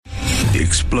The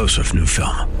explosive new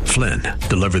film, Flynn,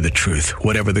 deliver the truth,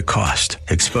 whatever the cost,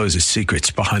 exposes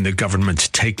secrets behind the government's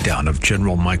takedown of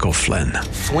General Michael Flynn.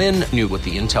 Flynn knew what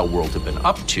the intel world had been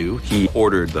up to. He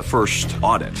ordered the first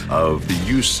audit of the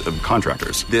use of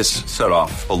contractors. This set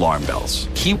off alarm bells.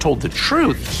 He told the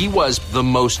truth. He was the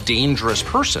most dangerous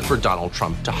person for Donald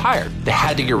Trump to hire. They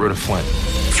had to get rid of Flynn.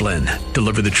 Flynn,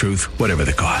 deliver the truth, whatever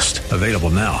the cost. Available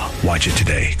now. Watch it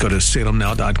today. Go to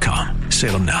salemnow.com.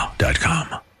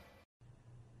 salemnow.com.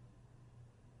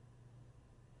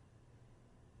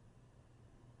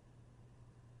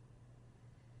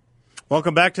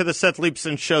 Welcome back to the Seth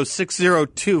Leibsohn Show,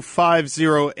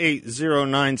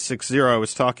 602-508-0960. I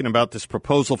was talking about this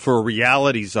proposal for a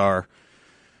reality czar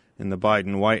in the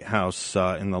Biden White House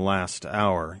in the last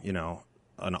hour. You know,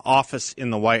 an office in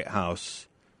the White House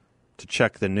to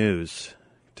check the news,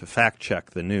 to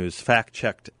fact-check the news,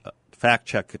 fact-check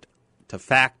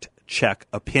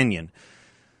opinion.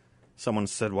 Someone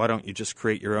said, why don't you just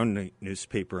create your own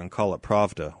newspaper and call it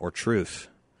Pravda or Truth?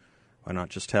 Why not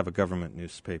just have a government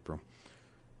newspaper?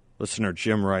 Listener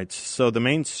Jim writes, so the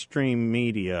mainstream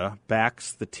media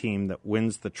backs the team that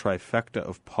wins the trifecta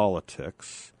of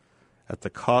politics at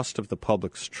the cost of the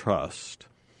public's trust,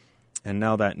 and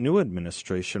now that new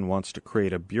administration wants to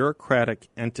create a bureaucratic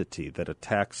entity that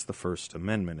attacks the First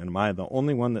Amendment. And am I the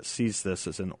only one that sees this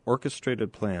as an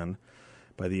orchestrated plan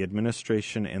by the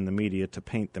administration and the media to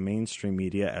paint the mainstream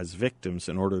media as victims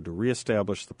in order to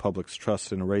reestablish the public's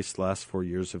trust and erase the last 4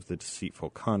 years of the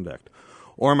deceitful conduct?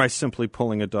 Or am I simply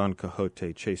pulling a Don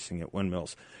Quixote chasing at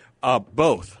windmills?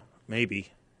 Both.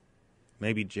 Maybe.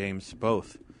 Maybe, James,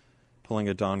 both. Pulling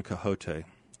a Don Quixote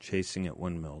chasing at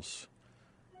windmills.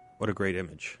 What a great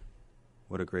image.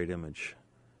 What a great image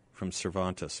from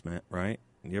Cervantes, right?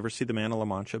 You ever see the Man of La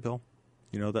Mancha, Bill?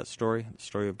 You know that story? The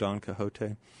story of Don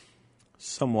Quixote?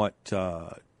 Somewhat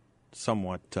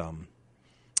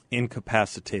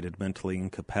incapacitated, mentally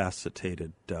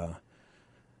incapacitated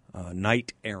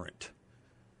knight errant.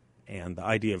 And the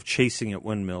idea of chasing at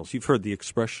windmills. You've heard the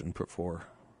expression before.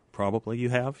 Probably you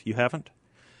have. You haven't?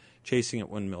 Chasing at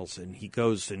windmills. And he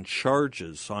goes and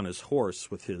charges on his horse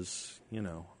with his,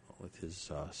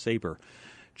 saber,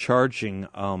 charging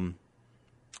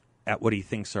at what he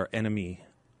thinks are enemy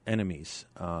knights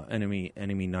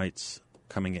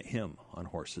coming at him on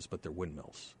horses, but they're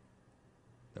windmills.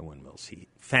 They're windmills. He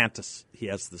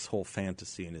has this whole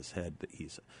fantasy in his head that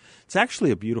it's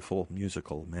actually a beautiful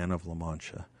musical, Man of La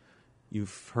Mancha.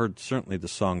 You've heard certainly the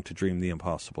song To Dream the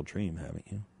Impossible Dream, haven't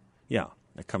you? Yeah,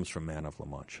 it comes from Man of La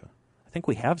Mancha. I think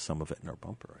we have some of it in our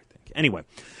bumper, I think. Anyway,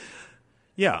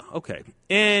 yeah, okay.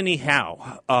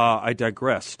 Anyhow, I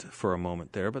digressed for a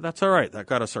moment there, but that's all right. That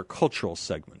got us our cultural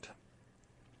segment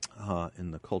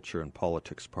in the culture and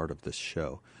politics part of this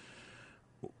show.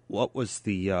 What was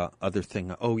the other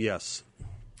thing? Oh, yes.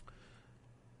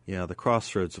 Yeah, the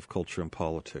crossroads of culture and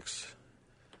politics.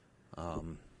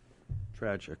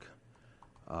 Tragic.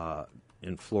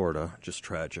 In Florida, just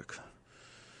tragic.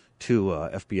 2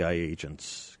 FBI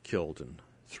agents killed and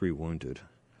 3 wounded,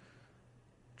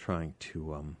 trying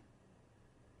to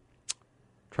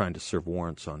serve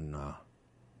warrants on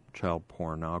child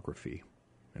pornography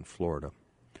in Florida.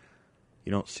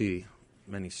 You don't see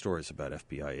many stories about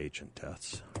FBI agent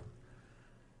deaths,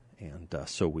 and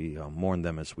so we mourn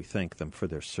them as we thank them for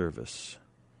their service.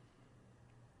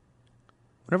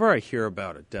 Whenever I hear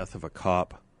about a death of a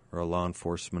cop or a law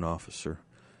enforcement officer,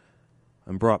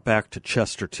 I'm brought back to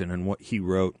Chesterton and what he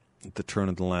wrote at the turn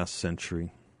of the last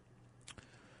century.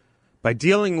 By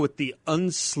dealing with the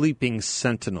unsleeping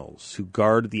sentinels who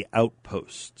guard the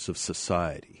outposts of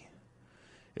society,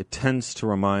 it tends to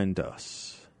remind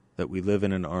us that we live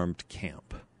in an armed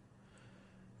camp,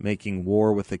 making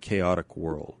war with a chaotic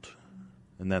world,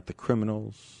 and that the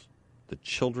criminals, the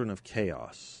children of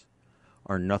chaos,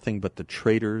 are nothing but the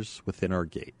traitors within our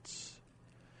gates.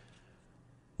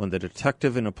 When the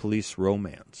detective in a police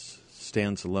romance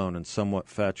stands alone and somewhat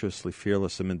fatuously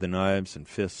fearless amid the knives and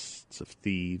fists of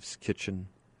thieves' kitchen,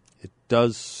 it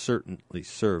does certainly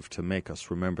serve to make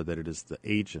us remember that it is the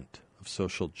agent of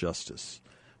social justice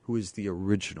who is the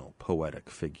original poetic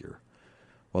figure,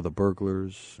 while the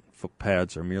burglars and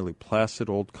footpads are merely placid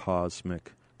old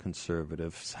cosmic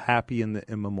conservatives, happy in the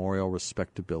immemorial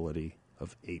respectability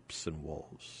of apes and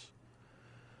wolves.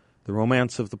 The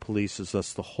romance of the police is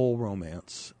thus the whole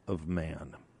romance of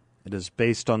man. It is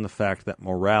based on the fact that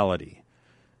morality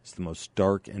is the most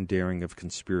dark and daring of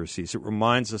conspiracies. It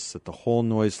reminds us that the whole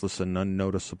noiseless and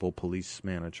unnoticeable police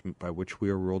management by which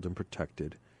we are ruled and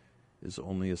protected is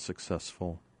only a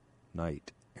successful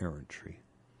knight errantry.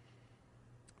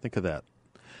 Think of that.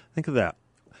 Think of that.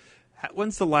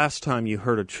 When's the last time you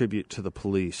heard a tribute to the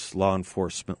police, law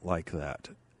enforcement like that,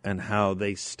 and how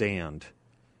they stand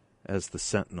as the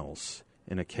sentinels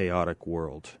in a chaotic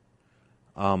world?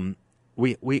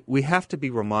 We have to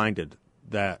be reminded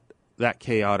that that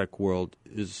chaotic world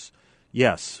is,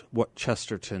 yes, what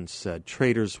Chesterton said,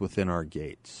 traitors within our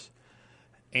gates.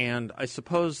 And I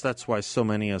suppose that's why so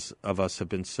many of us have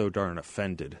been so darn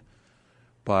offended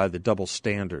by the double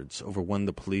standards over when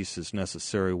the police is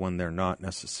necessary, when they're not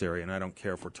necessary. And I don't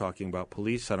care if we're talking about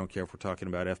police, I don't care if we're talking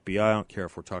about FBI, I don't care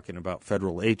if we're talking about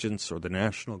federal agents or the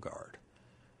National Guard.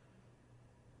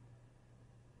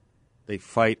 They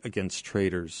fight against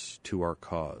traitors to our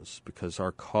cause, because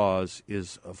our cause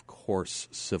is, of course,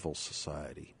 civil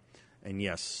society. And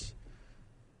yes,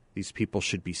 these people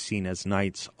should be seen as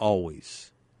knights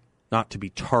always, not to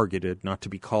be targeted, not to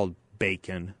be called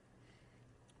bacon,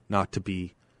 not to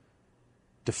be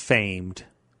defamed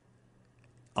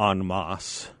en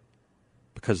masse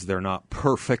because they're not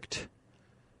perfect.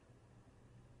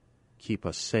 Keep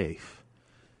us safe.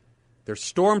 They're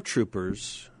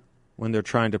stormtroopers when they're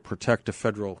trying to protect a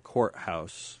federal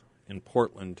courthouse in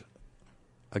Portland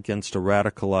against a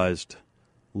radicalized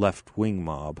left-wing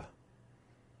mob.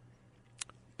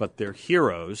 But they're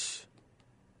heroes,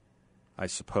 I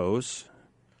suppose.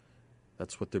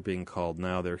 That's what they're being called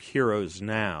now. They're heroes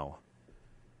now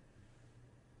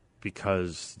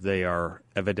because they are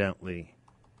evidently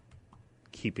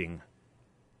keeping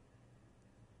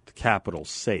the Capitol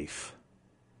safe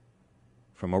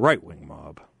from a right-wing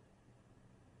mob.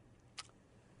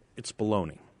 It's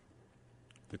baloney.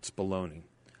 It's baloney.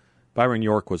 Byron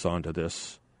York was onto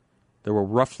this. There were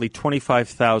roughly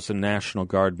 25,000 National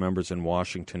Guard members in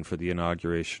Washington for the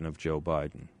inauguration of Joe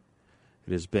Biden.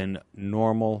 It has been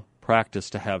normal practice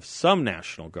to have some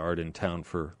National Guard in town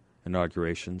for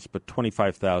inaugurations, but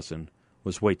 25,000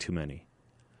 was way too many.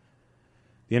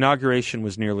 The inauguration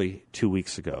was nearly 2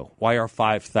 weeks ago. Why are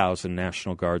 5,000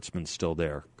 National Guardsmen still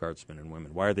there, guardsmen and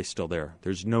women? Why are they still there?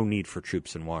 There's no need for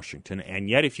troops in Washington. And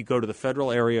yet, if you go to the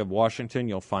federal area of Washington,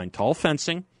 you'll find tall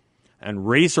fencing and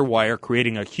razor wire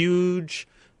creating a huge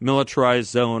militarized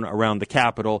zone around the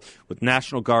Capitol with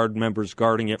National Guard members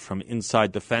guarding it from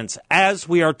inside the fence. As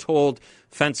we are told,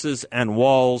 fences and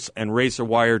walls and razor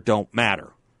wire don't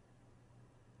matter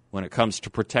when it comes to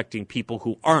protecting people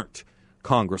who aren't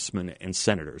congressmen and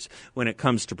senators, when it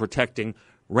comes to protecting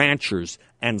ranchers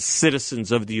and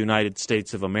citizens of the United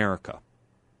States of America.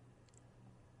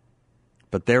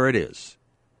 But there it is.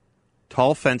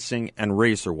 Tall fencing and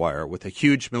razor wire with a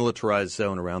huge militarized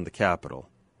zone around the Capitol,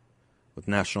 with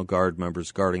National Guard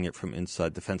members guarding it from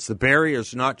inside the fence. The barrier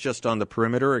is not just on the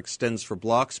perimeter, it extends for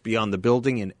blocks beyond the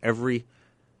building in every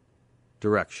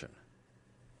direction.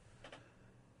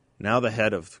 Now the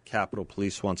head of Capitol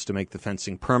Police wants to make the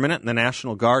fencing permanent, and the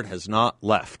National Guard has not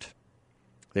left.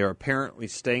 They are apparently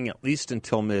staying at least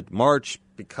until mid-March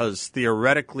because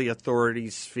theoretically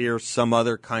authorities fear some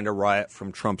other kind of riot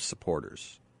from Trump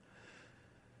supporters.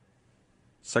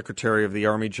 Secretary of the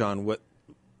Army John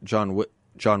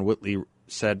Whitley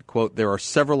said, quote, "There are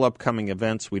several upcoming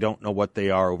events. We don't know what they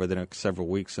are over the next several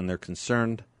weeks, and they're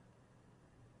concerned.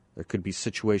 There could be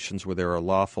situations where there are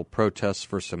lawful protests,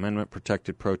 First Amendment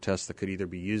protected protests that could either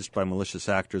be used by malicious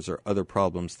actors or other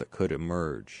problems that could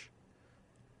emerge."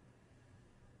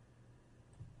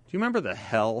 Do you remember the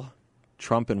hell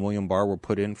Trump and William Barr were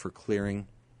put in for clearing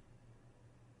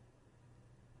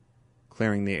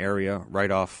the area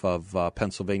right off of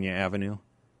Pennsylvania Avenue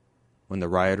when the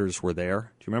rioters were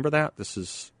there? Do you remember that? This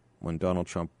is when Donald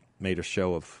Trump made a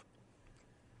show of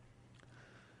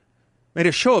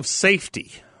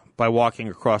safety by walking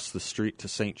across the street to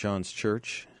St. John's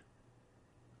Church.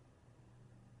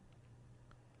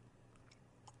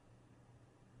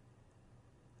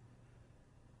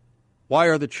 Why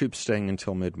are the troops staying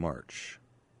until mid-March?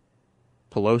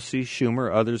 Pelosi,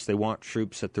 Schumer, others, they want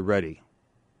troops at the ready.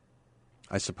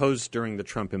 I suppose during the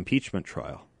Trump impeachment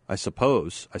trial. I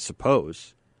suppose.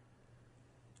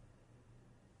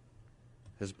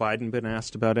 Has Biden been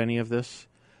asked about any of this?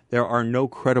 There are no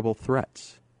credible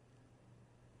threats.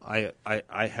 I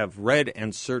have read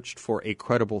and searched for a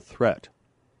credible threat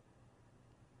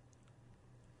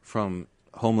from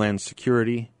Homeland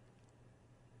Security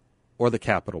or the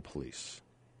Capitol Police.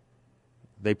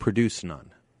 They produce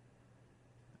none.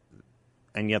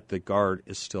 And yet the Guard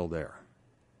is still there,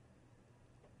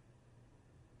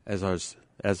 as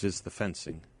is the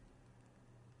fencing,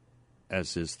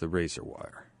 as is the razor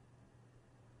wire.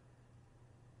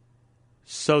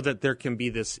 So that there can be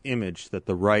this image that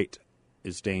the right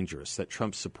is dangerous, that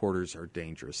Trump supporters are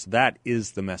dangerous. That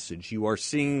is the message. You are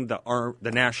seeing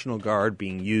the National Guard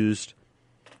being used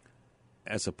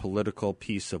as a political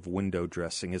piece of window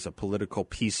dressing, as a political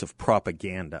piece of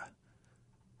propaganda.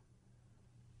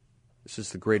 This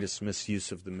is the greatest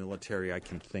misuse of the military I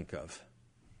can think of.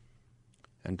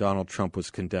 And Donald Trump was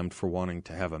condemned for wanting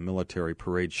to have a military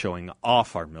parade showing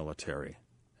off our military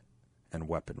and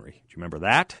weaponry. Do you remember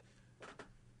that?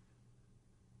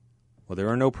 Well, there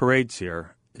are no parades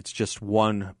here. It's just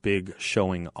one big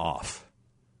showing off.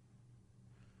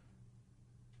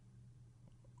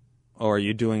 Oh, are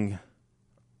you doing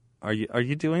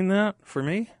that for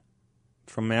me?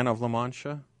 From Man of La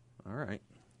Mancha? All right.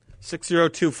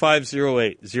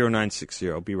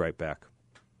 602-508-0960. Be right back.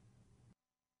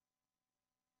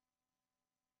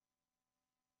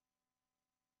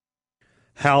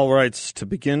 Hal writes, to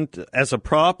begin as a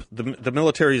prop, the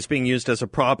military is being used as a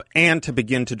prop and to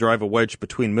begin to drive a wedge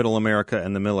between middle America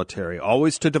and the military.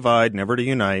 Always to divide, never to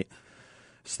unite.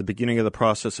 It's the beginning of the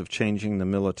process of changing the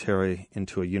military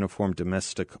into a uniform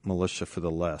domestic militia for the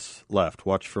left.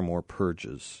 Watch for more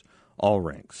purges. All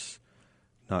ranks,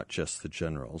 not just the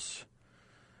generals.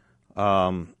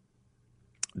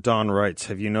 Don writes,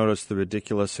 have you noticed the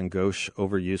ridiculous and gauche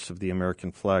overuse of the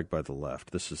American flag by the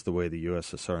left? This is the way the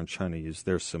USSR and China use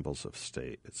their symbols of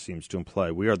state. It seems to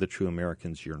imply we are the true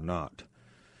Americans, you're not,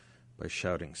 by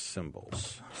shouting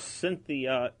symbols.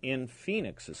 Cynthia in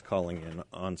Phoenix is calling in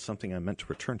on something I meant to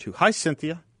return to. Hi,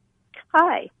 Cynthia.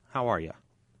 Hi. How are you?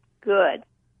 Good.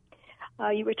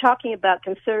 You were talking about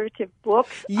conservative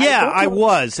books. Yeah, I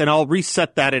was, and I'll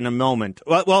reset that in a moment.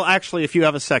 Well, actually, if you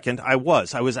have a second, I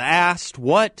was. I was asked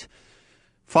what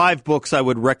 5 books I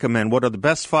would recommend. What are the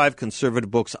best 5 conservative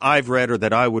books I've read or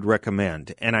that I would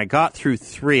recommend? And I got through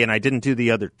 3, and I didn't do the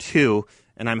other 2,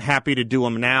 and I'm happy to do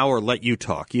them now or let you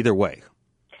talk. Either way.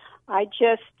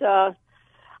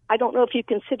 I don't know if you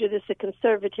consider this a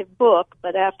conservative book,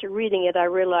 but after reading it, I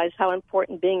realized how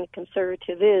important being a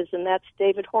conservative is, and that's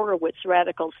David Horowitz,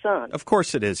 Radical Son. Of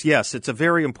course it is. Yes, it's a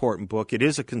very important book. It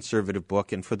is a conservative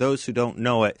book, and for those who don't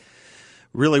know it,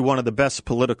 really one of the best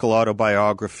political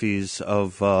autobiographies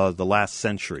of the last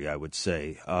century, I would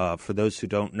say. For those who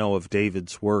don't know of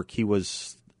David's work, he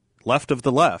was left of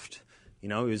the left. You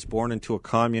know, he was born into a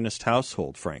communist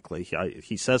household, frankly.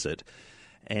 He says it.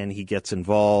 And he gets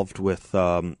involved with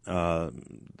the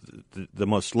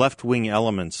most left-wing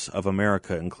elements of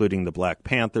America, including the Black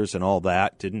Panthers and all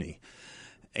that, didn't he?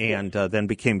 And then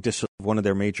became one of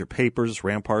their major papers,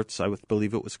 Ramparts, I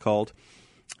believe it was called.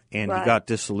 And He got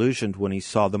disillusioned when he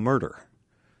saw the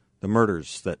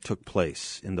murders that took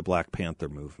place in the Black Panther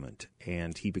movement.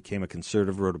 And he became a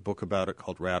conservative, wrote a book about it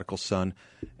called Radical Son,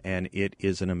 and it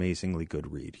is an amazingly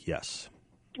good read, yes.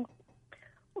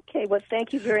 Okay, well,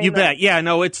 thank you very much. You bet. Yeah,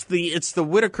 no, it's the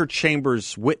Whittaker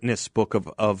Chambers witness book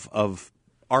of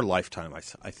our lifetime, I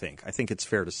think. I think it's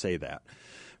fair to say that.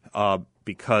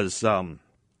 Because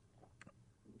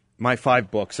my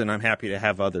 5 books, and I'm happy to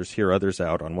have hear others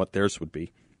out on what theirs would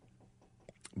be.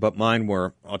 But mine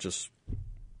were, as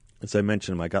I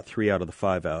mentioned, I got 3 out of the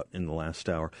 5 out in the last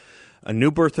hour. A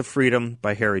New Birth of Freedom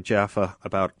by Harry Jaffa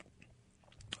about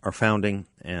our founding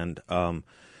and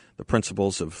the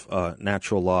principles of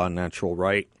natural law and natural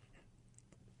right,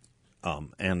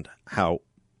 and how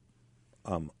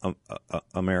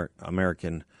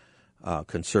American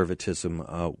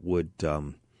conservatism would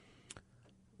do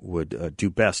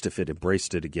best if it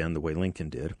embraced it again the way Lincoln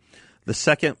did. The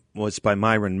second was by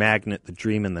Myron Magnet, The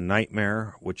Dream and the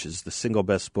Nightmare, which is the single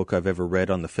best book I've ever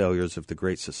read on the failures of the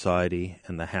Great Society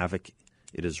and the havoc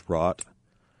it has wrought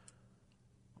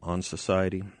on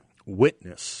society.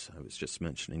 Witness, I was just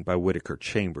mentioning, by Whittaker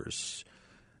Chambers,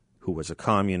 who was a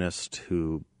communist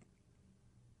who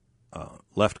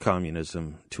left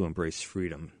communism to embrace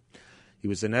freedom. He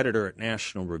was an editor at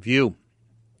National Review,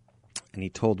 and he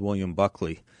told William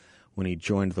Buckley when he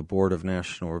joined the board of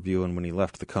National Review and when he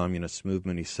left the communist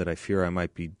movement, he said, I fear I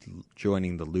might be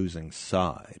joining the losing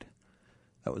side.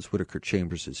 That was Whittaker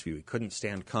Chambers' view. He couldn't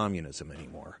stand communism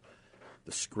anymore.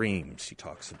 The screams he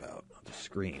talks about, the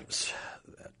screams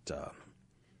that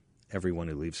everyone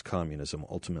who leaves communism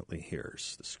ultimately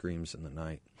hears, the screams in the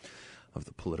night of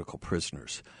the political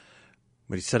prisoners.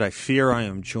 But he said, I fear I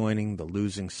am joining the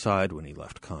losing side when he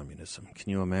left communism. Can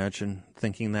you imagine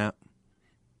thinking that?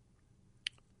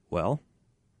 Well,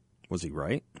 was he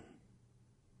right?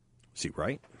 Was he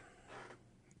right?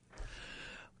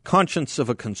 Conscience of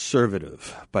a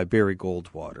Conservative by Barry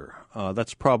Goldwater.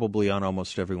 That's probably on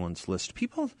almost everyone's list.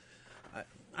 People,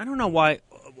 I don't know what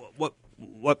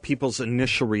people's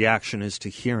initial reaction is to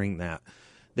hearing that.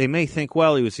 They may think,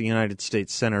 well, he was a United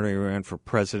States Senator, he ran for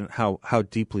president. How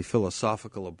deeply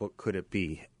philosophical a book could it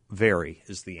be? Very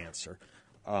is the answer.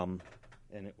 And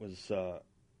it was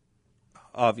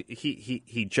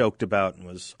He joked about and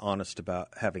was honest about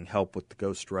having help with the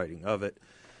ghostwriting of it.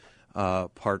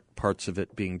 Parts of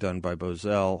it being done by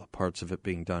Bozell, parts of it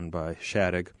being done by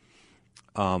Shadig.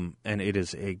 And it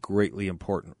is a greatly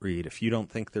important read. If you don't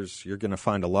think you're going to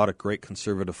find a lot of great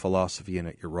conservative philosophy in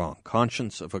it, you're wrong.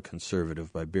 Conscience of a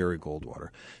Conservative by Barry Goldwater.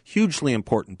 Hugely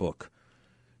important book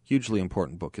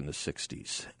in the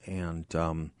 60s. And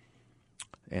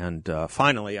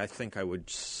finally, I think I would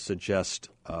suggest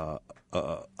Up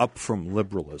From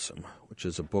Liberalism, which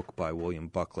is a book by William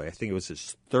Buckley. I think it was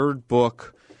his third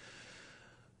book,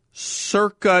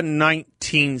 circa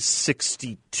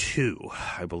 1962,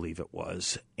 I believe it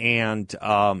was, and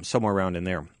somewhere around in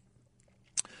there.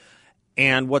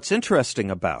 And what's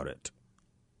interesting about it,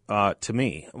 to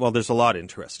me, well, there's a lot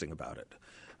interesting about it.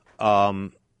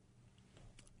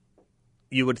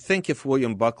 You would think if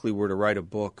William Buckley were to write a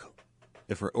book,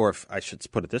 if I should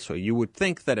put it this way, you would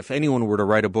think that if anyone were to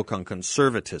write a book on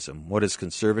conservatism, what is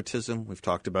conservatism? We've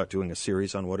talked about doing a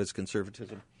series on what is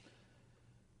conservatism.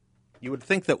 You would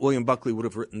think that William Buckley would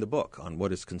have written the book on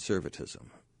what is conservatism,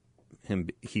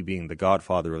 he being the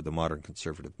godfather of the modern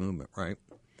conservative movement, right?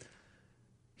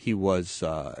 He was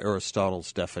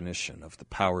Aristotle's definition of the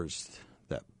powers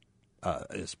that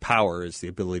power is the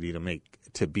ability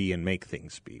to be and make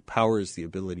things be. Power is the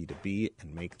ability to be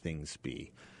and make things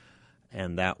be,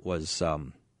 and that was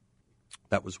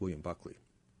William Buckley.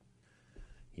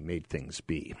 He made things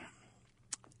be,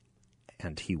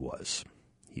 and he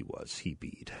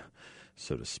beed,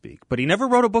 so to speak. But he never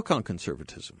wrote a book on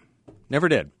conservatism. Never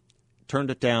did. Turned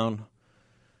it down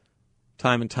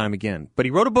time and time again. But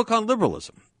he wrote a book on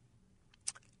liberalism,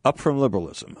 Up From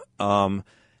Liberalism.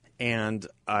 And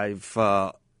I've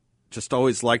just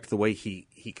always liked the way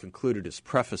he concluded his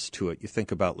preface to it. You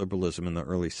think about liberalism in the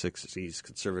early 60s,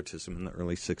 conservatism in the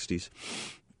early 60s.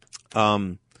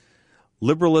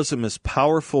 Liberalism is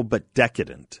powerful but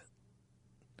decadent,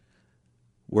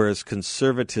 whereas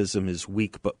conservatism is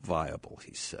weak but viable,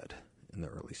 he said in the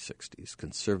early 60s.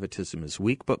 Conservatism is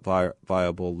weak but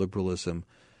viable, liberalism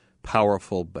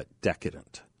powerful but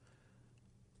decadent.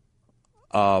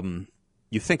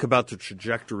 You think about the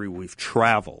trajectory we've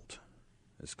traveled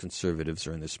as conservatives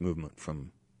are in this movement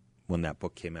from when that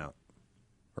book came out,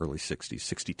 early 60s,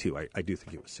 62. I do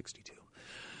think it was 62.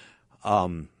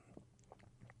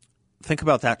 Think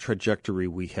about that trajectory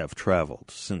we have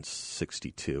traveled since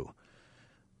 62.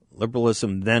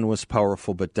 Liberalism then was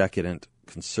powerful but decadent.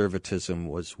 Conservatism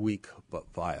was weak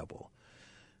but viable.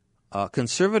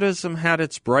 Conservatism had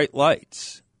its bright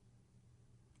lights.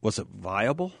 Was it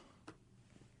viable?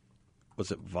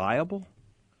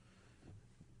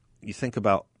 You think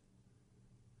about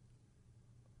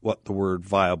what the word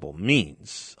viable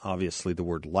means. Obviously, the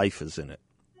word life is in it.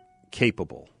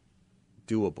 Capable,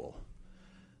 doable.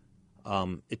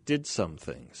 It did some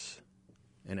things,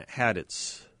 and it had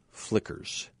its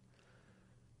flickers.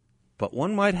 But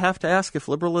one might have to ask if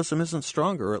liberalism isn't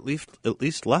stronger, or at least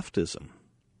leftism.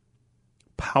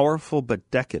 Powerful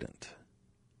but decadent.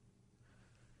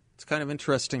 It's kind of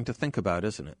interesting to think about,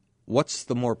 isn't it? What's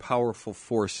the more powerful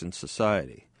force in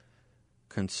society?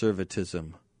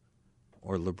 Conservatism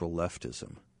or liberal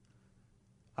leftism?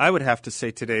 I would have to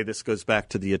say today this goes back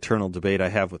to the eternal debate I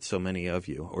have with so many of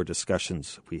you, or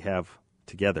discussions we have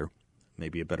together,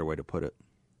 maybe a better way to put it,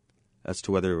 as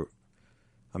to whether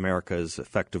America is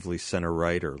effectively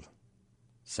center-right or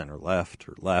center-left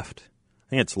or left. I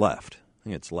think it's left.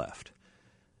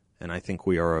 And I think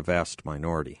we are a vast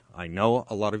minority. I know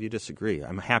a lot of you disagree.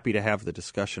 I'm happy to have the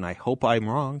discussion. I hope I'm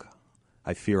wrong.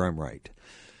 I fear I'm right.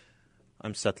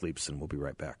 I'm Seth Leibsohn. We'll be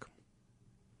right back.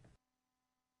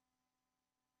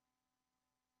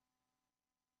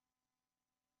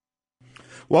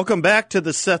 Welcome back to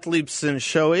the Seth Leibsohn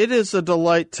Show. It is a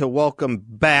delight to welcome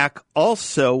back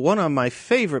also one of my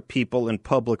favorite people in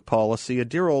public policy, a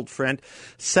dear old friend,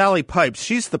 Sally Pipes.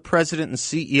 She's the president and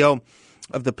CEO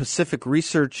of the Pacific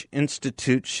Research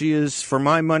Institute. She is, for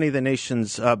my money, the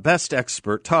nation's best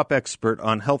expert, top expert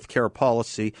on healthcare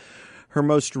policy. Her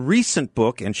most recent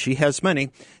book, and she has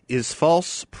many, is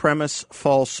False Premise,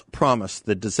 False Promise,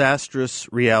 The Disastrous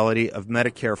Reality of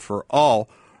Medicare for All.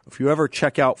 If you ever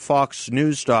check out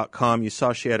foxnews.com, you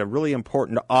saw she had a really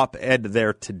important op-ed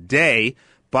there today.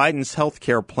 Biden's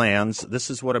healthcare plans. This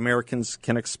is what Americans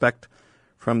can expect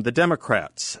from the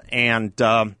Democrats. And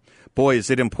boy, is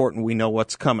it important we know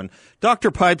what's coming.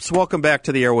 Dr. Pipes, welcome back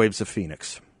to the airwaves of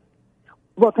Phoenix.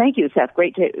 Well, thank you, Seth.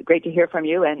 Great to hear from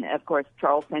you, and of course,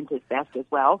 Charles sent his best as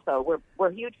well. So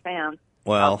we're huge fans.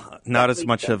 Well, not as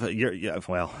much of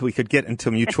well, we could get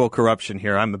into mutual corruption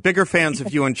here. I'm a bigger fans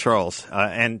of you and Charles,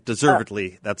 and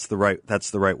deservedly, that's the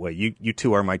right way. You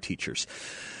two are my teachers.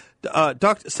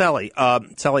 Dr. Sally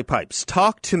Pipes,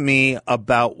 talk to me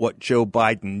about what Joe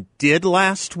Biden did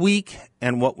last week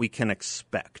and what we can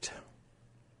expect.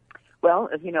 Well,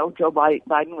 as you know, Joe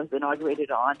Biden was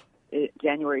inaugurated on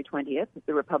January 20th.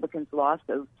 The Republicans lost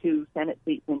those 2 Senate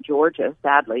seats in Georgia,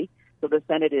 sadly. So the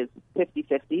Senate is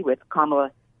 50-50, with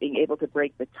Kamala being able to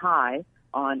break the tie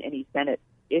on any Senate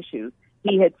issues.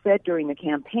 He had said during the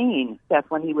campaign, Seth,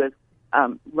 when he was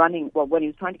when he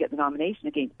was trying to get the nomination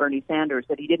against Bernie Sanders,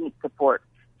 that he didn't support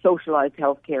socialized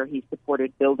health care. He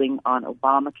supported building on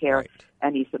Obamacare, right,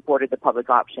 and he supported the public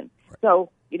option. Right.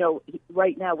 So,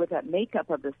 right now with that makeup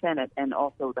of the Senate and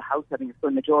also the House having a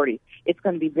slim majority, it's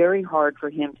going to be very hard for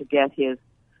him to get his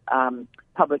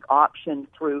public option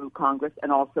through Congress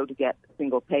and also to get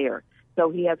single payer. So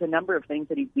he has a number of things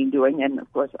that he's been doing. And,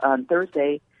 of course, on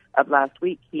Thursday of last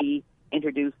week, he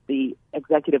introduced the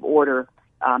executive order,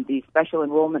 the special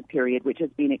enrollment period, which has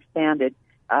been expanded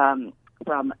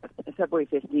from February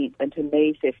 15th until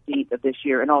May 15th of this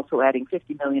year, and also adding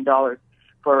 $50 million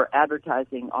for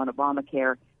advertising on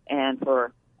Obamacare and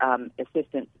for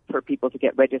assistance for people to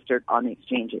get registered on the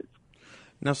exchanges.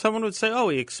 Now, someone would say,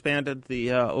 he expanded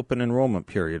the open enrollment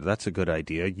period. That's a good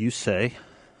idea. You say?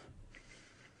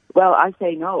 Well, I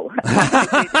say no.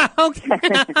 Okay.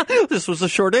 This was a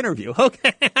short interview.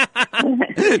 Okay.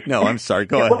 No, I'm sorry.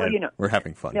 Go ahead. We're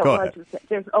having fun. Go ahead.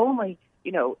 There's only,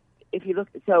 if you look,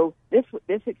 so this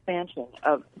expansion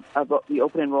of the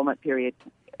open enrollment period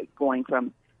going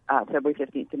from February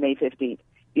 15th to May 15th,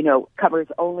 covers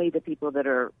only the people that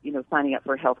are, signing up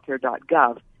for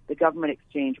healthcare.gov, the government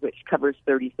exchange, which covers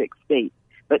 36 states.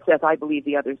 But Seth, I believe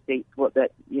the other states,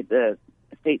 the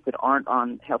states that aren't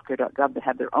on healthcare.gov that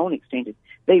have their own exchanges,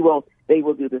 they will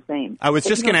do the same. I was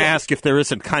just going to ask if there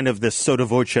isn't kind of this sotto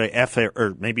voce effort,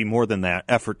 or maybe more than that,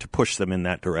 effort to push them in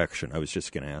that direction. I was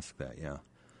just going to ask that, yeah.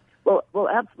 Well,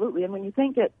 absolutely. And when you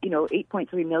think that,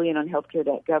 8.3 million on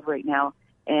healthcare.gov right now,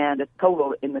 and a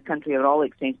total in the country of all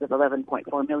exchanges of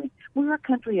 11.4 million, we're a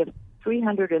country of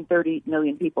 330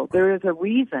 million people. There is a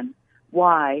reason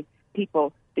why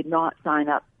people did not sign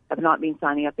up, have not been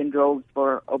signing up in droves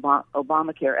for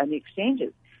Obamacare and the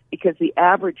exchanges, because the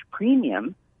average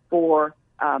premium for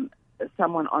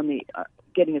someone on the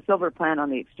getting a silver plan on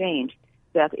the exchange,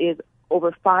 that is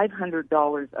over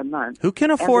 $500 a month. Who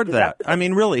can afford that? I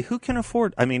mean, really, who can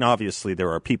afford? I mean, obviously there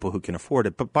are people who can afford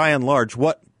it, but by and large,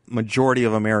 what majority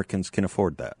of Americans can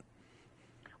afford that?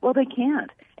 Well, they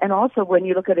can't. And also, when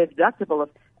you look at a deductible of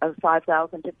 $5,000,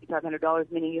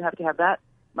 $5,500, meaning you have to have that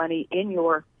money in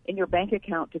your bank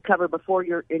account to cover before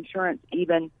your insurance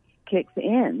even kicks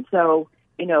in. So,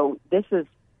 this is,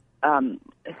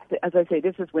 as I say,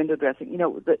 this is window dressing.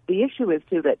 The issue is,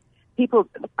 too, that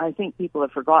I think people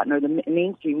have forgotten, or the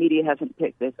mainstream media hasn't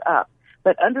picked this up.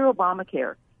 But under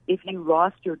Obamacare, if you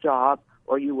lost your job,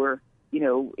 or you were,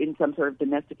 in some sort of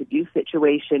domestic abuse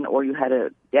situation, or you had a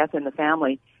death in the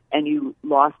family and you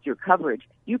lost your coverage,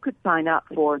 you could sign up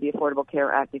for the Affordable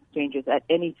Care Act exchanges at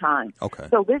any time. Okay.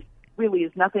 So this really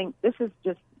is nothing. This is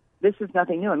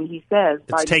nothing new. I mean, he says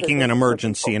it's taking an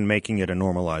emergency and making it a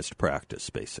normalized practice,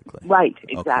 basically. Right.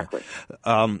 Exactly.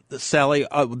 Okay. Sally,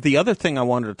 the other thing I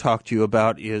wanted to talk to you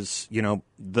about is,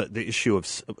 the issue of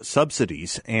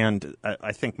subsidies, and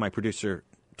I think my producer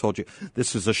told you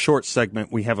this is a short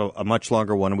segment. We have a much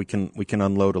longer one, and we can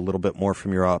unload a little bit more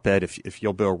from your op-ed. If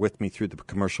you'll bear with me through the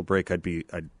commercial break, I'd be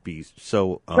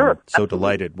so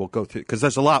delighted. We'll go through, because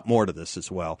there's a lot more to this as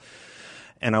well.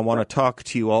 And I want to talk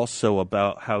to you also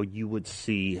about how you would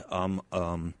see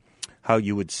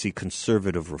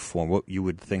conservative reform, what you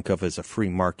would think of as a free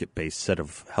market-based set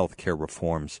of healthcare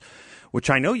reforms, which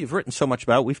I know you've written so much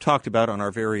about. We've talked about on our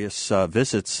various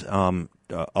visits a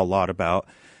lot about,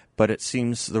 but it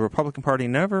seems the Republican Party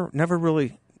never really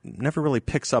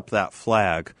picks up that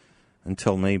flag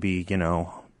until maybe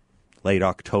late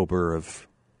October of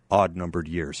odd-numbered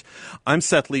years. I'm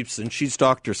Seth Leibsohn. She's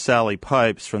Dr. Sally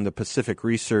Pipes from the Pacific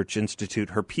Research Institute.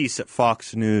 Her piece at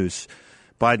Fox News,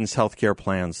 Biden's Healthcare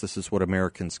Plans, This is What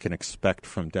Americans Can Expect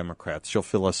from Democrats. She'll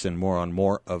fill us in more on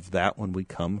more of that when we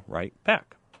come right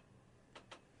back.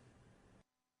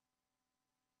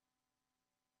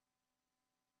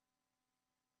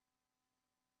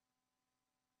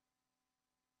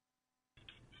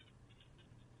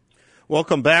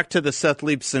 Welcome back to the Seth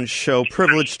Leibsohn Show.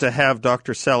 Privileged to have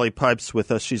Dr. Sally Pipes with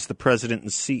us. She's the president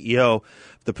and CEO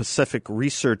of the Pacific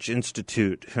Research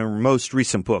Institute. Her most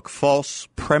recent book, False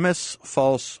Premise,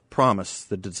 False Promise,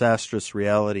 The Disastrous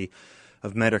Reality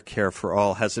of Medicare for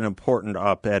All, has an important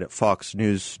op-ed at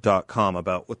foxnews.com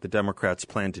about what the Democrats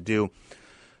plan to do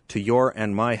to your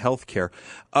and my health care.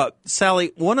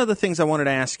 Sally, one of the things I wanted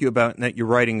to ask you about and that you're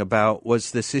writing about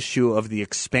was this issue of the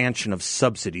expansion of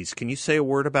subsidies. Can you say a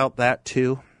word about that,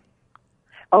 too?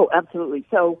 Oh, absolutely.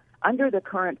 So under the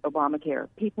current Obamacare,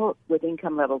 people with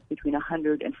income levels between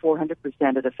 100 and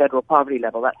 400% of the federal poverty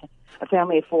level, that's a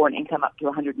family of four and income up to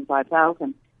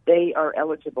 $105,000, they are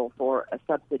eligible for a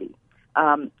subsidy.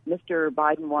 Mr.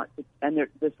 Biden wants to, and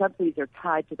the subsidies are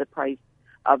tied to the price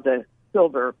of the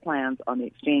silver plans on the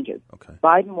exchanges. Okay.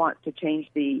 Biden wants to change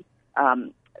the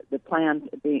plan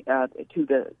to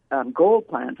the gold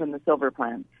plan from the silver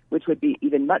plan, which would be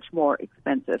even much more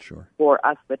expensive for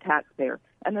us, the taxpayer.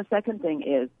 And the second thing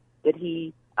is that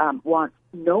he wants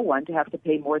no one to have to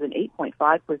pay more than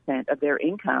 8.5% of their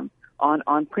income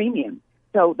on premium.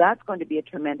 So that's going to be a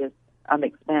tremendous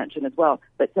expansion as well.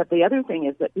 But the other thing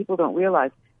is that people don't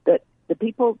realize that the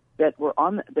people that were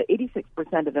on the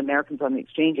 86% of Americans on the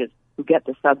exchanges who get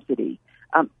the subsidy,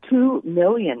 2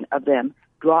 million of them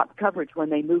dropped coverage when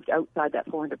they moved outside that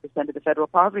 400% of the federal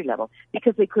poverty level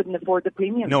because they couldn't afford the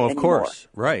premium No, of anymore. course.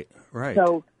 Right.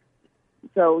 So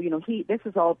this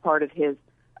is all part of his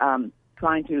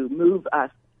trying to move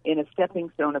us in a stepping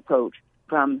stone approach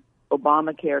from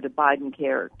Obamacare to Biden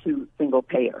care to single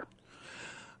payer.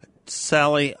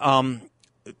 Sally,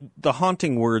 the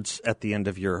haunting words at the end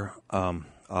of your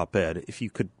op-ed, if you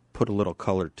could put a little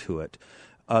color to it,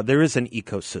 there is an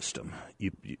ecosystem,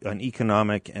 an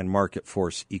economic and market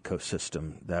force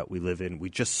ecosystem that we live in. We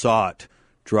just saw it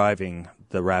driving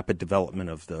the rapid development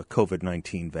of the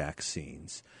COVID-19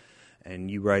 vaccines.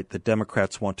 And you write the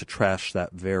Democrats want to trash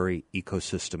that very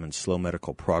ecosystem and slow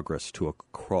medical progress to a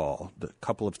crawl. The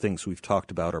couple of things we've talked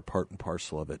about are part and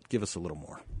parcel of it. Give us a little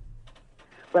more.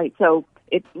 Right. So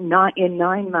it's not in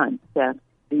 9 months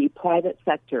the private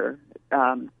sector,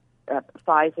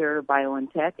 Pfizer,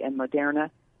 BioNTech, and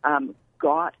Moderna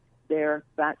got their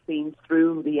vaccines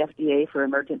through the FDA for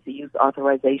emergency use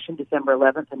authorization December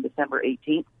 11th and December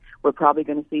 18th. We're probably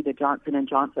going to see the Johnson &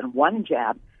 Johnson one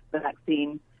jab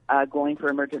vaccine going for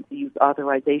emergency use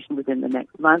authorization within the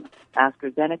next month.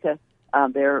 AstraZeneca,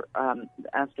 their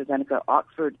AstraZeneca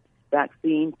Oxford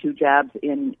vaccine, 2 jabs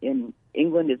in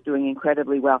England is doing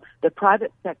incredibly well. The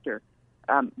private sector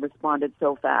responded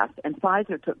so fast, and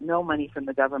Pfizer took no money from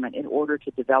the government in order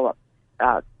to develop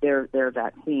their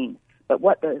vaccine. But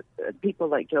what the people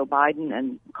like Joe Biden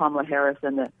and Kamala Harris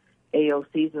and the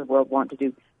AOCs of the world want to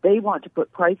do, they want to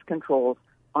put price controls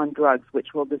on drugs,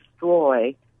 which will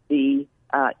destroy the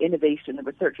innovation, the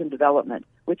research and development,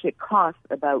 which it costs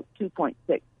about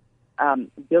 $2.6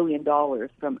 billion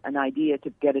from an idea to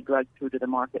get a drug through to the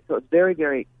market. So it's very,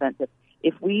 very expensive.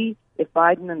 If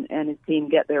Biden and his team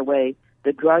get their way,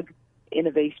 the drug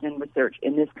innovation and research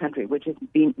in this country, which has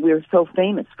been, we're so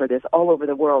famous for this all over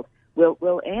the world,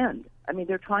 will end. I mean,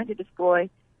 they're trying to destroy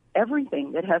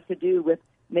everything that has to do with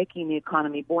making the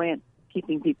economy buoyant,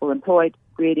 keeping people employed,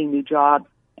 creating new jobs,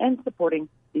 and supporting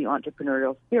the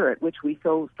entrepreneurial spirit, which we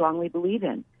so strongly believe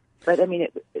in. But, I mean,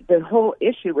 the whole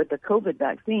issue with the COVID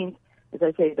vaccines, as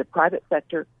I say, the private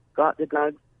sector got the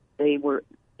drugs. They were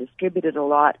distributed a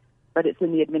lot, but it's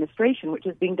in the administration, which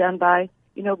is being done by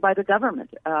the government,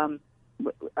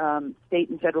 state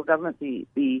and federal government,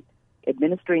 the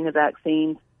administering the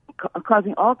vaccines,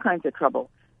 causing all kinds of trouble,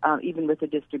 even with the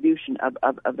distribution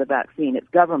of the vaccine. It's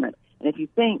government. And if you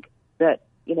think that,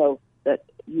 that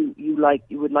you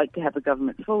would like to have the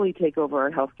government fully take over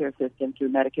our healthcare system through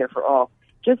Medicare for all,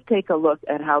 just take a look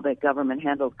at how the government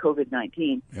handled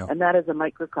COVID-19, and that is a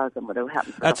microcosm of what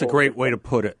happened. That's a great way to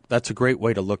put it. That's a great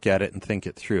way to look at it and think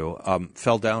it through.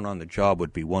 Fell down on the job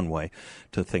would be one way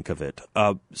to think of it.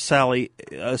 Sally,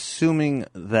 assuming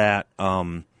that,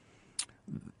 I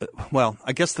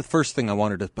guess the first thing I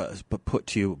wanted to put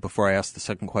to you before I ask the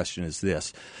second question is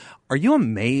this. Are you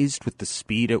amazed with the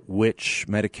speed at which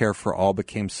Medicare for All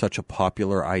became such a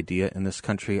popular idea in this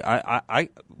country?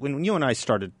 When you and I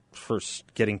started first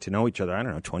getting to know each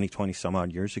other, 20 some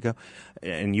odd years ago,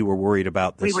 and you were worried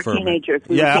about this. We were teenagers.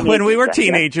 When we were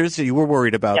teenagers, you were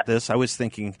worried about this. I was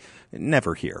thinking,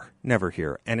 never here.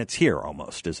 And it's here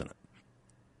almost, isn't it?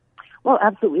 Well,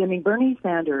 absolutely. I mean, Bernie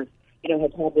Sanders, has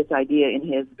had this idea in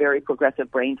his very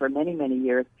progressive brain for many, many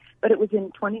years. But it was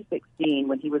in 2016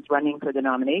 when he was running for the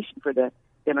nomination for the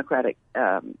Democratic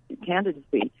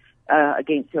candidacy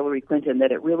against Hillary Clinton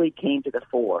that it really came to the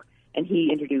fore. And he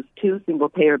introduced 2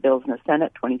 single-payer bills in the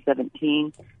Senate,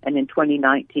 2017 and in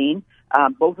 2019.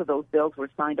 Both of those bills were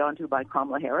signed onto by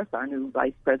Kamala Harris, our new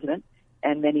vice president,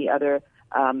 and many other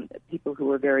people who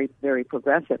were very, very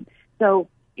progressive. So,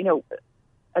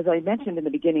 as I mentioned in the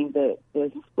beginning, the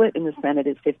split in the Senate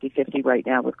is 50-50 right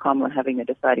now, with Kamala having a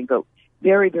deciding vote.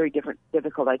 Very, very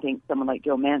difficult. I think someone like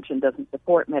Joe Manchin doesn't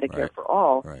support Medicare for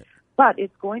all. Right. But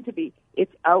it's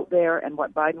out there, and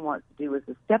what Biden wants to do is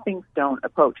a stepping stone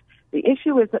approach. The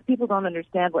issue is that people don't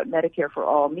understand what Medicare for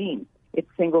all means. It's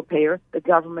single payer. The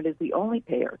government is the only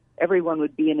payer. Everyone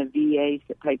would be in a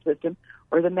VA-type system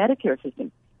or the Medicare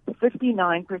system.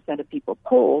 59% of people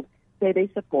polled say they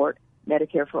support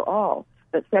Medicare for all.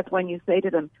 But Seth, when you say to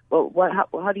them, well,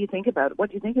 how do you think about it?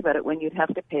 What do you think about it when you'd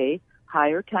have to pay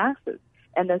higher taxes?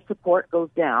 And the support goes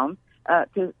down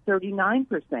to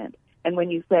 39%. And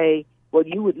when you say, well,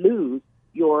 you would lose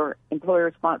your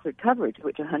employer-sponsored coverage,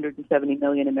 which 170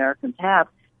 million Americans have,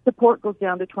 support goes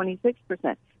down to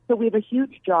 26%. So we have a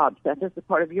huge job, Seth, this is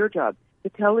part of your job, to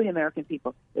tell the American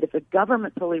people that if the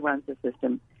government fully runs the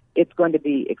system, it's going to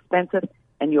be expensive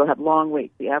and you'll have long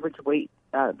waits. The average wait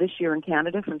this year in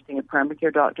Canada from seeing a primary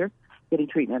care doctor, getting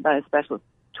treatment by a specialist,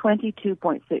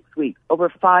 22.6 weeks, over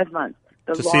 5 months.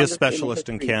 To see a specialist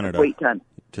in Canada. Wait time.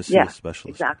 To see a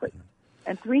specialist. Exactly.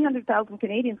 And 300,000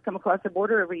 Canadians come across the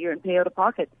border every year and pay out of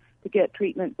pocket to get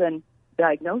treatments and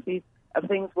diagnoses of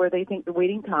things where they think the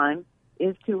waiting time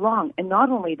is too long. And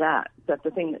not only that, that's the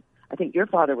thing that I think your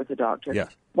father was a doctor.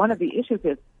 Yes. One of the issues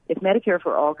is if Medicare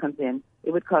for all comes in,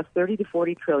 it would cost 30 to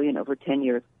 40 trillion over 10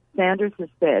 years. Sanders has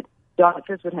said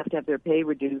doctors would have to have their pay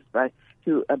reduced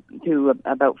to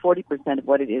about 40% of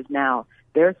what it is now.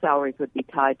 Their salaries would be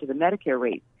tied to the Medicare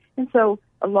rate. And so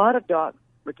a lot of docs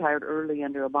retired early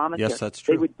under Obamacare. Yes, that's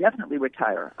true. They would definitely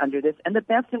retire under this. And the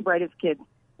best and brightest kids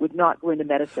would not go into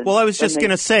medicine. Well, I was just going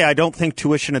to say, I don't think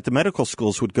tuition at the medical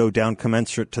schools would go down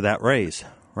commensurate to that raise.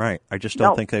 Right. I just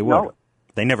don't think they would. No.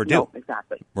 They never do. No,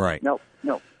 exactly. Right. No.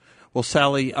 Well,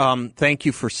 Sally, thank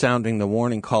you for sounding the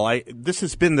warning call. This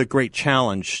has been the great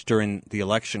challenge during the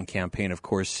election campaign, of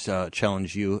course,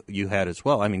 challenge you had as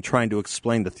well. I mean, trying to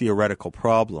explain the theoretical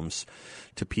problems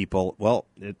to people. Well,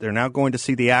 they're now going to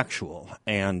see the actual.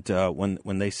 And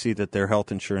when they see that their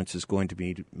health insurance is going to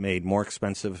be made more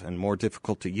expensive and more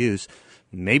difficult to use,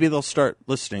 maybe they'll start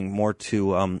listening more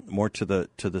to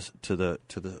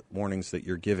the warnings that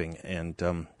you're giving.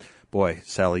 And boy,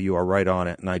 Sally, you are right on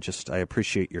it, and I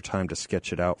appreciate your time to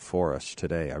sketch it out for us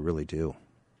today. I really do.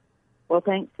 Well,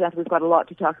 thanks, Seth. We've got a lot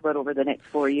to talk about over the next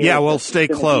 4 years. Yeah, we'll stay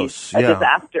close. A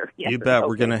disaster. You bet. Okay.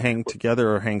 We're going to hang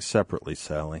together or hang separately,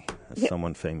 Sally, as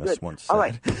someone famous once said. All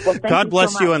right. Well, God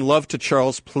bless you and love to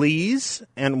Charles, please,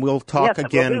 and we'll talk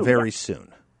again very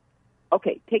soon.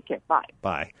 Okay, take care. Bye.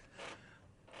 Bye.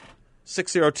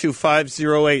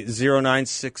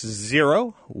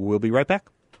 602-508-0960. We'll be right back.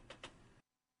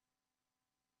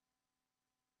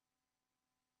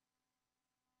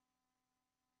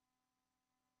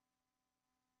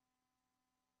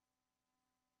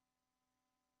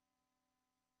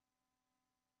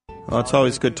 Well, it's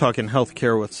always good talking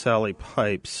healthcare with Sally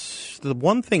Pipes. The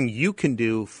one thing you can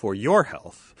do for your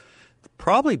health, the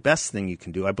probably best thing you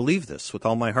can do, I believe this with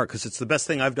all my heart, because it's the best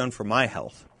thing I've done for my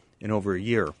health in over a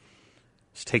year,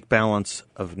 is take Balance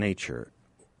of Nature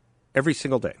every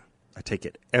single day. I take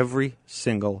it every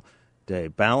single day.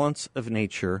 Balance of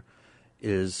Nature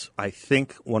is, I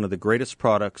think, one of the greatest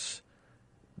products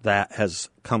that has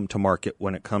come to market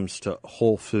when it comes to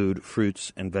whole food,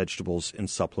 fruits, and vegetables in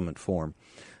supplement form.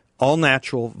 All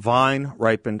natural,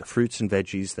 vine-ripened fruits and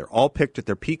veggies. They're all picked at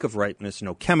their peak of ripeness.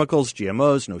 No chemicals,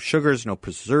 GMOs, no sugars, no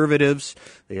preservatives.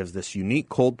 They have this unique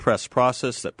cold press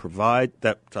process that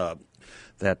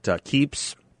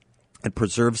keeps and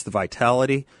preserves the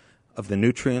vitality of the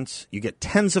nutrients. You get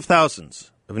tens of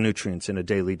thousands of nutrients in a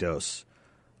daily dose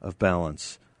of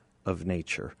Balance of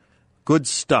Nature. Good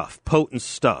stuff, potent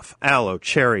stuff. Aloe,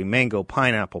 cherry, mango,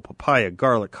 pineapple, papaya,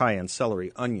 garlic, cayenne,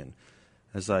 celery, onion.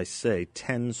 As I say,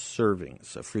 10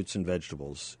 servings of fruits and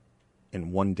vegetables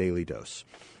in one daily dose.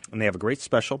 And they have a great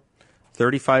special,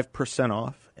 35%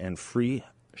 off and free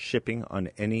shipping on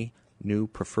any new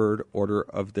preferred order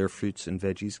of their fruits and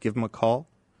veggies. Give them a call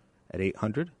at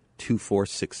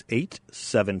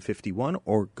 800-2468-751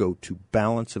 or go to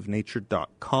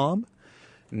balanceofnature.com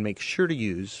and make sure to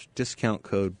use discount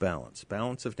code BALANCE.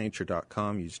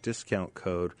 Balanceofnature.com, use discount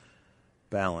code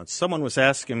Balance. Someone was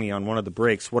asking me on one of the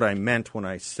breaks what I meant when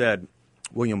I said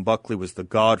William Buckley was the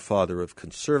godfather of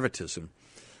conservatism,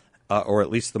 or at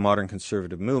least the modern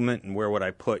conservative movement, and where would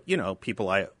I put, people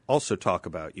I also talk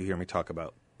about. You hear me talk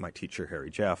about my teacher,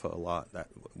 Harry Jaffa, a lot.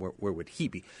 Where would he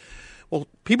be? Well,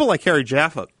 people like Harry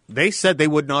Jaffa, they said they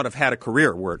would not have had a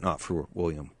career were it not for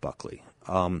William Buckley.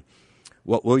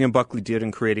 What William Buckley did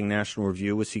in creating National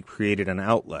Review was he created an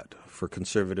outlet for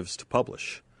conservatives to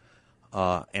publish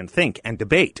and think and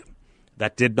debate.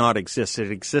 That did not exist.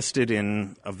 It existed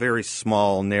in a very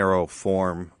small, narrow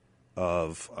form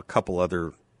of a couple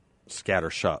other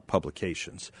scattershot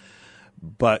publications.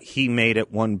 But he made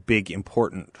it one big,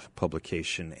 important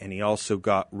publication, and he also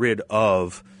got rid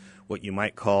of what you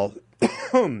might call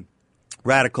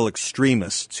radical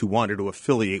extremists who wanted to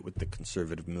affiliate with the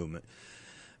conservative movement.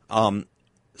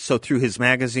 So through his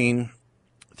magazine,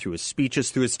 through his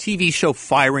speeches, through his TV show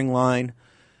Firing Line,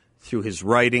 through his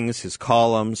writings, his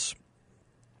columns,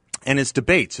 and his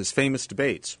debates, his famous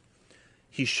debates,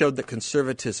 he showed that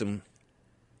conservatism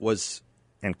was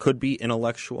and could be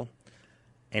intellectual,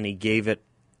 and he gave it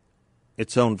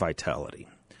its own vitality.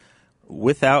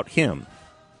 Without him,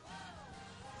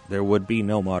 there would be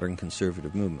no modern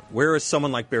conservative movement. Whereas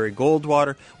someone like Barry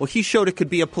Goldwater, well, he showed it could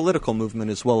be a political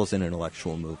movement as well as an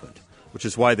intellectual movement, which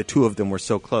is why the two of them were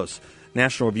so close.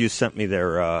 National Review sent me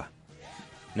their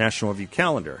National Review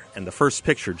calendar, and the first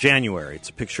picture, January, it's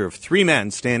a picture of three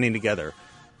men standing together,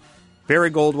 Barry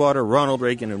Goldwater, Ronald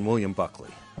Reagan, and William Buckley.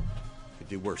 Could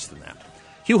do worse than that.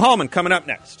 Hugh Hallman coming up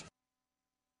next.